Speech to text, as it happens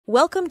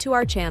Welcome to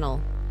our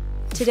channel.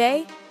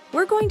 Today,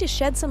 we're going to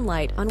shed some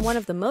light on one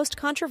of the most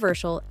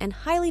controversial and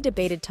highly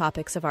debated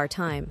topics of our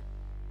time: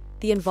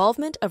 the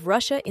involvement of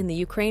Russia in the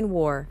Ukraine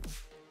war.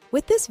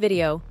 With this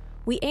video,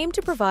 we aim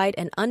to provide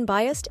an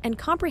unbiased and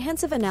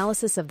comprehensive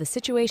analysis of the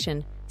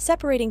situation,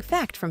 separating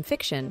fact from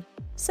fiction.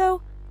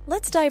 So,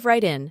 let's dive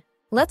right in.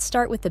 Let's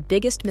start with the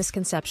biggest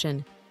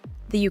misconception.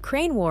 The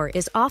Ukraine war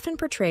is often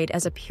portrayed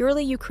as a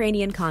purely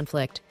Ukrainian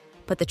conflict,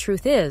 but the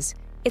truth is,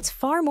 it's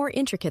far more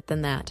intricate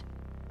than that.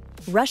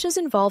 Russia's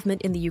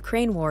involvement in the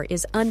Ukraine war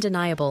is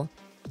undeniable,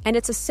 and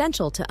it's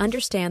essential to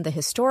understand the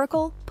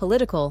historical,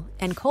 political,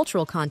 and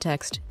cultural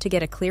context to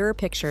get a clearer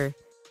picture.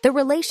 The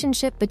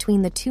relationship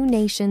between the two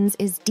nations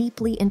is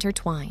deeply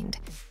intertwined,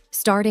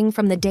 starting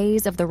from the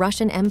days of the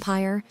Russian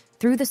Empire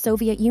through the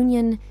Soviet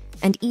Union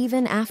and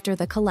even after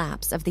the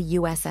collapse of the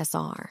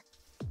USSR.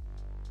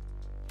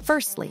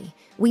 Firstly,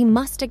 we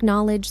must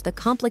acknowledge the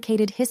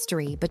complicated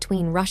history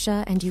between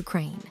Russia and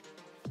Ukraine.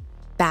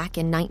 Back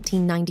in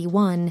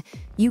 1991,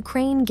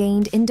 Ukraine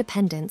gained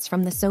independence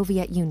from the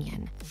Soviet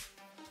Union.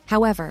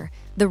 However,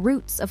 the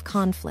roots of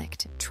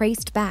conflict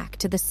traced back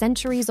to the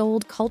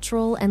centuries-old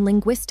cultural and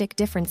linguistic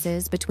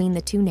differences between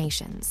the two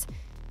nations.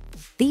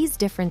 These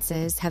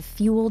differences have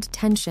fueled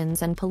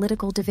tensions and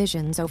political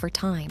divisions over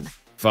time.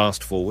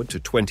 Fast forward to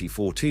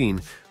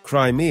 2014,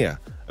 Crimea,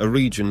 a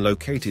region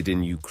located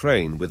in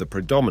Ukraine with a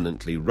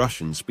predominantly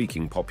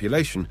Russian-speaking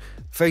population,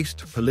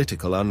 faced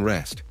political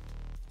unrest.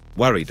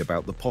 Worried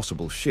about the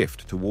possible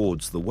shift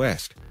towards the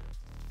West,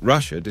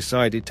 Russia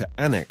decided to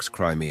annex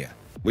Crimea,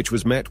 which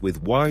was met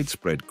with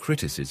widespread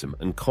criticism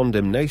and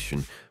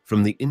condemnation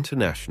from the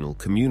international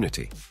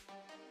community.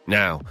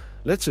 Now,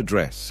 let's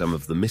address some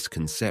of the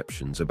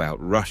misconceptions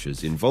about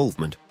Russia's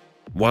involvement.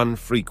 One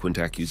frequent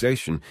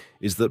accusation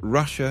is that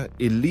Russia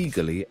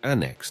illegally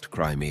annexed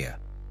Crimea.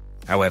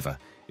 However,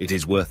 it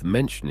is worth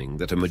mentioning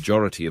that a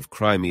majority of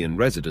Crimean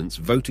residents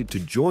voted to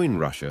join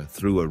Russia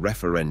through a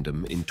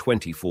referendum in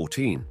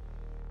 2014.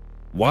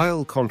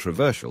 While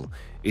controversial,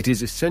 it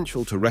is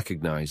essential to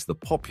recognize the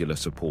popular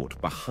support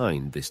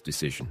behind this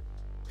decision.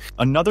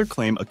 Another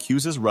claim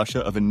accuses Russia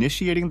of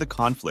initiating the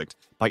conflict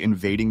by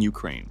invading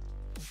Ukraine.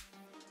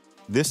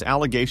 This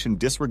allegation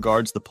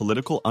disregards the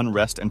political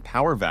unrest and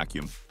power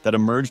vacuum that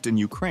emerged in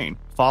Ukraine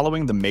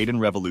following the Maidan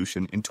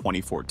Revolution in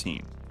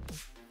 2014.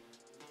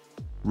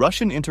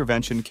 Russian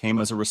intervention came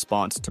as a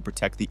response to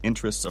protect the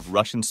interests of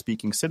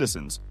Russian-speaking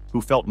citizens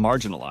who felt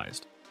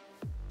marginalized.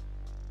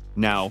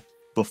 Now,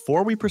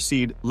 before we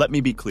proceed, let me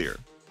be clear.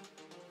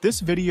 This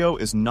video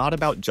is not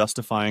about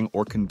justifying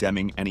or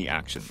condemning any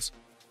actions.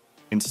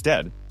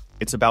 Instead,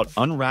 it's about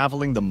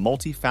unraveling the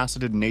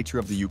multifaceted nature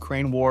of the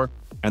Ukraine war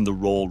and the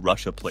role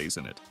Russia plays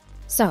in it.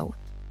 So,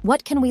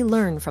 what can we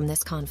learn from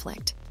this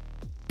conflict?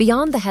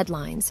 Beyond the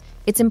headlines,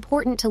 it's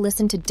important to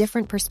listen to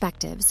different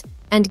perspectives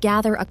and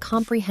gather a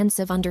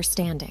comprehensive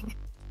understanding.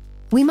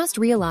 We must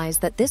realize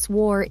that this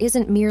war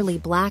isn't merely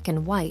black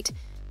and white,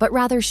 but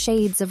rather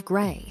shades of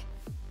gray.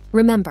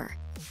 Remember,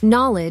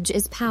 knowledge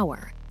is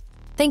power.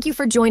 Thank you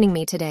for joining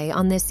me today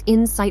on this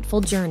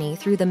insightful journey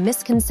through the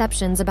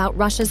misconceptions about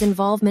Russia's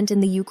involvement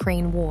in the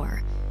Ukraine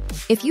war.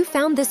 If you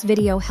found this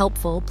video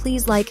helpful,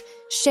 please like,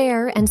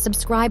 share, and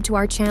subscribe to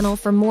our channel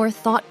for more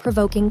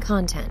thought-provoking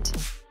content.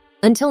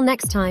 Until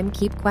next time,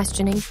 keep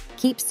questioning,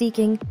 keep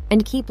seeking,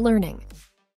 and keep learning.